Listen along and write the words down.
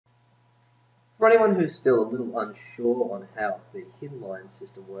For anyone who's still a little unsure on how the hidden line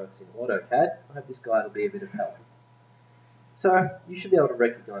system works in AutoCAD, I hope this guide will be a bit of help. So you should be able to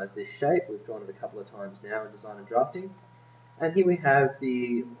recognise this shape. We've drawn it a couple of times now in design and drafting. And here we have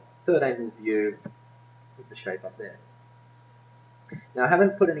the third angle view with the shape up there. Now I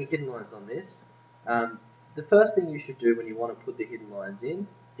haven't put any hidden lines on this. The first thing you should do when you want to put the hidden lines in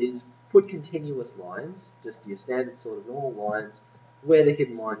is put continuous lines, just your standard sort of normal lines, where the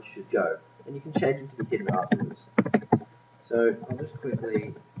hidden lines should go. And you can change them to be hidden afterwards. So I'll just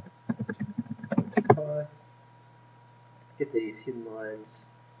quickly get these hidden lines,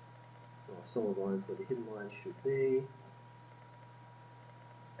 or solid lines where the hidden lines should be.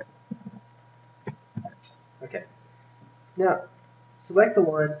 Okay. Now, select the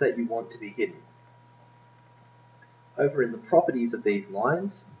lines that you want to be hidden. Over in the properties of these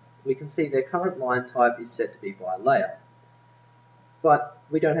lines, we can see their current line type is set to be by layer. But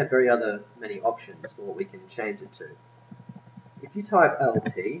we don't have many options for what we can change it to. If you type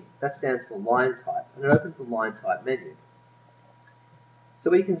LT, that stands for line type, and it opens the line type menu. So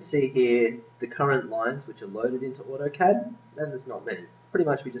we can see here the current lines which are loaded into AutoCAD, and there's not many. Pretty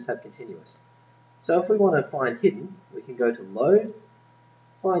much we just have continuous. So if we want to find hidden, we can go to load,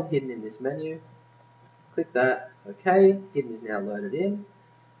 find hidden in this menu, click that, OK, hidden is now loaded in,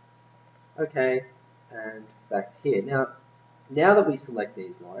 OK, and back to here. Now that we select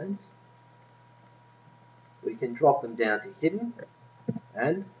these lines, we can drop them down to hidden,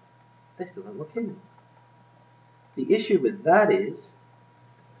 and they still don't look hidden. The issue with that is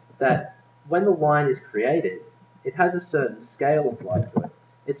that when the line is created, it has a certain scale applied to it.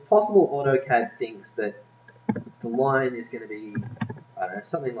 It's possible AutoCAD thinks that the line is going to be, I don't know,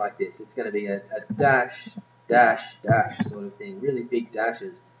 something like this. It's going to be a dash, dash, dash sort of thing, really big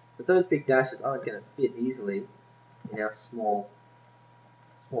dashes. But those big dashes aren't going to fit easily in our small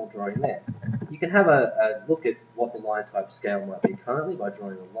drawing there. You can have a look at what the line type scale might be currently by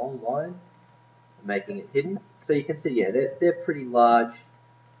drawing a long line and making it hidden. So you can see, yeah, they're pretty large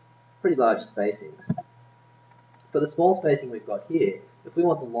spacings. For the small spacing we've got here, if we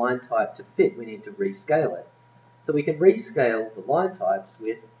want the line type to fit, we need to rescale it. So we can rescale the line types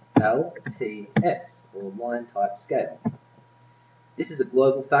with LTS, or line type scale. This is a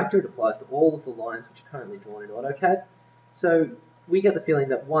global factor. It applies to all of the lines which are currently drawn in AutoCAD. So we get the feeling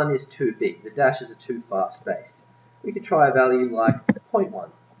that 1 is too big. The dashes are too far spaced. We could try a value like 0.1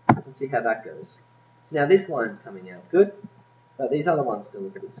 and see how that goes. So now this line's coming out good, but these other ones still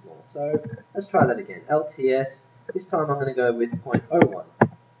look a bit small. So let's try that again. LTS. This time I'm going to go with 0.01.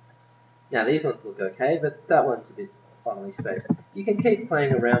 Now these ones look okay, but that one's a bit funnily spaced. You can keep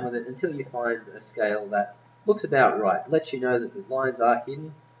playing around with it until you find a scale that looks about right. Lets you know that the lines are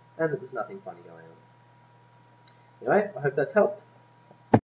hidden and that there's nothing funny going on. Anyway, I hope that's helped.